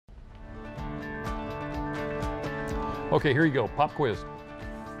Okay, here you go. Pop quiz.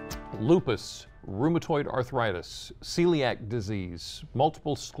 Lupus, rheumatoid arthritis, celiac disease,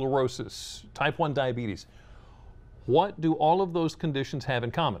 multiple sclerosis, type 1 diabetes. What do all of those conditions have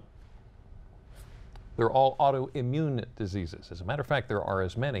in common? They're all autoimmune diseases. As a matter of fact, there are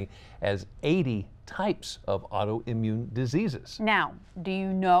as many as 80 types of autoimmune diseases. Now, do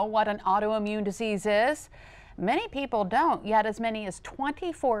you know what an autoimmune disease is? Many people don't, yet as many as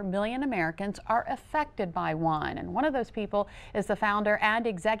 24 million Americans are affected by one. And one of those people is the founder and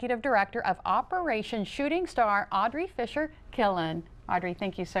executive director of Operation Shooting Star, Audrey Fisher-Killen. Audrey,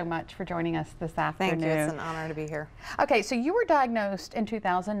 thank you so much for joining us this afternoon. Thank you. It's an honor to be here. Okay, so you were diagnosed in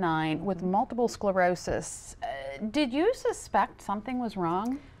 2009 with multiple sclerosis. Did you suspect something was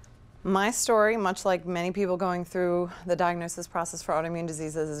wrong? My story, much like many people going through the diagnosis process for autoimmune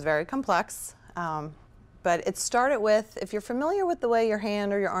diseases, is very complex. But it started with, if you're familiar with the way your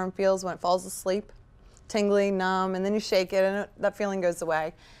hand or your arm feels when it falls asleep, tingly, numb, and then you shake it and that feeling goes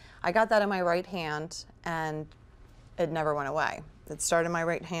away. I got that in my right hand and it never went away. It started in my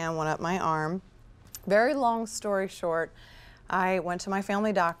right hand, went up my arm. Very long story short, I went to my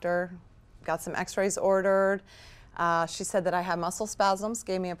family doctor, got some x-rays ordered. She said that I had muscle spasms,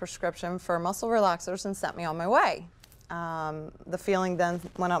 gave me a prescription for muscle relaxers and sent me on my way. The feeling then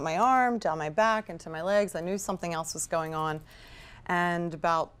went up my arm, down my back, into my legs. I knew something else was going on. And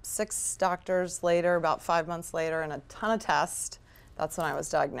about 6 doctors later, about 5 months later, and a ton of tests, that's when I was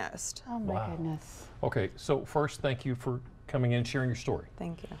diagnosed. Oh my goodness. Okay, so first, thank you for coming in and sharing your story.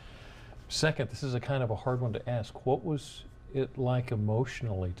 Thank you. Second, this is a kind of a hard one to ask. What was it like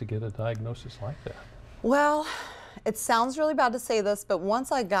emotionally to get a diagnosis like that? Well, it sounds really bad to say this, but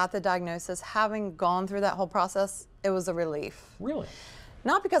once I got the diagnosis, having gone through that whole process, it was a relief. Really?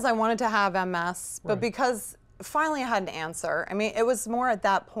 Not because I wanted to have MS, but because finally I had an answer. I mean, it was more at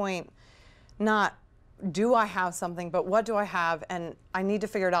that point, not do I have something, but what do I have, and I need to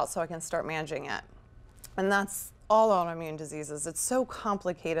figure it out so I can start managing it. And that's all autoimmune diseases. It's so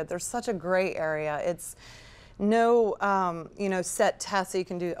complicated. There's such a gray area. It's no, you know, set tests that you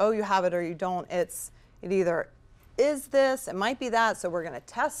can do. Oh, you have it or you don't. It either is this, it might be that, so we're going to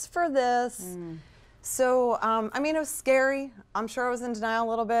test for this. So, I mean, it was scary. I'm sure I was in denial a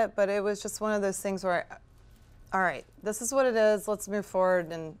little bit, but it was just one of those things where, all right, this is what it is. Let's move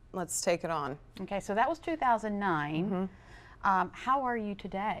forward and let's take it on. Okay, so that was 2009. How are you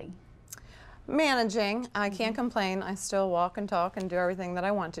today? Managing. I can't complain. I still walk and talk and do everything that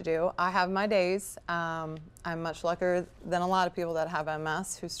I want to do. I have my days. I'm much luckier than a lot of people that have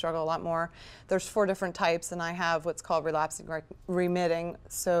MS who struggle a lot more. There's 4 different types, and I have what's called relapsing remitting.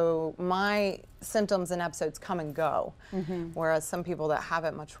 So my symptoms and episodes come and go, whereas some people that have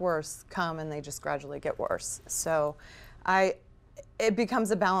it much worse come and they just gradually get worse. So it becomes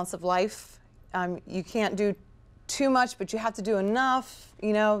a balance of life. You can't do too much, but you have to do enough.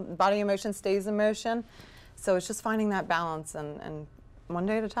 You know, body emotion stays in motion. So it's just finding that balance and one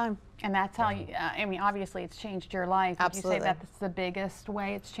day at a time. And that's how you, I mean, obviously it's changed your life. Absolutely. Would you say that's the biggest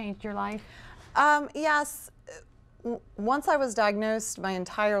way it's changed your life? Yes. Once I was diagnosed, my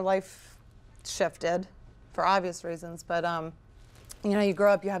entire life shifted for obvious reasons. But, you know, you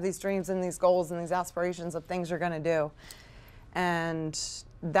grow up, you have these dreams and these goals and these aspirations of things you're going to do. And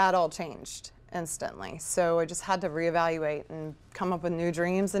that all changed instantly. So I just had to reevaluate and come up with new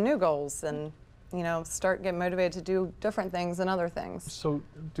dreams and new goals and, you know, start getting motivated to do different things and other things. So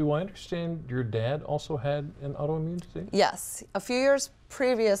do I understand your dad also had an autoimmune disease? Yes. A few years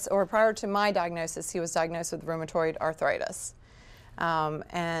previous or prior to my diagnosis, he was diagnosed with rheumatoid arthritis.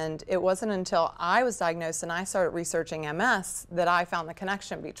 And it wasn't until I was diagnosed and I started researching MS that I found the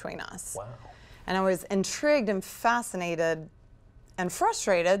connection between us. Wow. And I was intrigued and fascinated and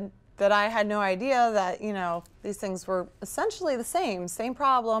frustrated that I had no idea that, you know, these things were essentially the same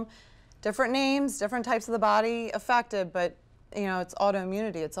problem, different names, different types of the body affected, but, you know, it's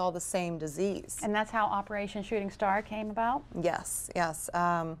autoimmunity. It's all the same disease. And that's how Operation Shooting Star came about? Yes, yes.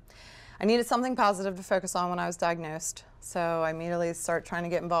 I needed something positive to focus on when I was diagnosed, so I immediately started trying to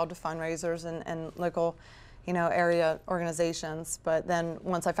get involved with fundraisers and local, you know, area organizations. But then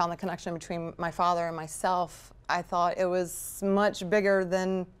once I found the connection between my father and myself, I thought it was much bigger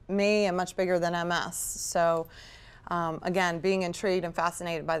than me and much bigger than MS. So again, being intrigued and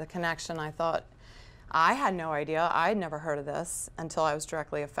fascinated by the connection, I thought, I had no idea. I had never heard of this until I was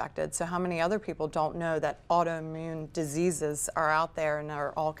directly affected. So how many other people don't know that autoimmune diseases are out there and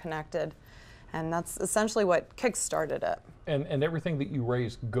are all connected? And that's essentially what kick-started it. And everything that you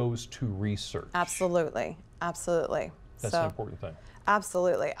raise goes to research. Absolutely, absolutely. That's an important thing.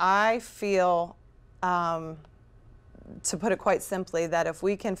 Absolutely. I feel, to put it quite simply, that if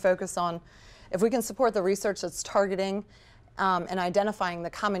we can focus on if we can support the research that's targeting and identifying the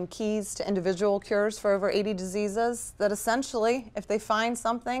common keys to individual cures for over 80 diseases, that essentially, if they find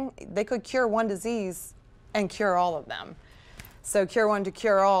something, they could cure one disease and cure all of them. So cure one to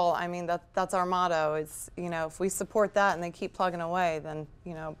cure all, I mean, that's our motto. It's, you know, if we support that and they keep plugging away, then,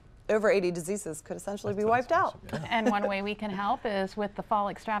 you know, over 80 diseases could essentially be wiped out. Yeah. And one way we can help is with the fall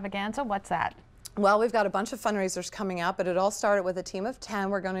extravaganza. What's that? Well, we've got a bunch of fundraisers coming up, but it all started with a team of 10.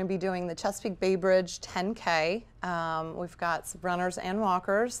 We're going to be doing the Chesapeake Bay Bridge 10K. We've got some runners and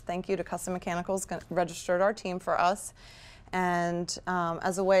walkers. Thank you to Custom Mechanicals, registered our team for us. And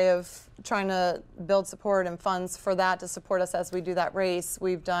as a way of trying to build support and funds for that to support us as we do that race,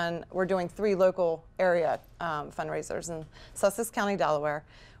 we're doing 3 local area fundraisers in Sussex County, Delaware.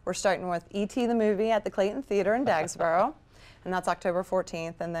 We're starting with E.T. the movie at the Clayton Theater in Dagsboro, and that's October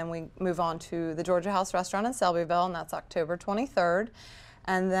 14th. And then we move on to the Georgia House Restaurant in Selbyville, and that's October 23rd.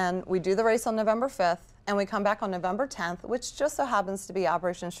 And then we do the race on November 5th, and we come back on November 10th, which just so happens to be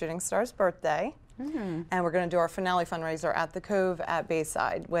Operation Shooting Star's birthday. And we're going to do our finale fundraiser at the Cove at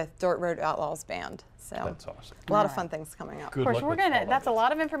Bayside with Dirt Road Outlaws Band. So That's awesome. a lot of fun things coming up. Good Of course, luck we're with going all to, of that's it. a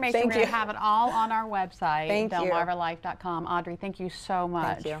lot of information. Thank We're going to you. have it all on our website, Thank you. delmarvalife.com. Audrey, thank you so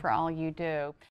much you. for all you do.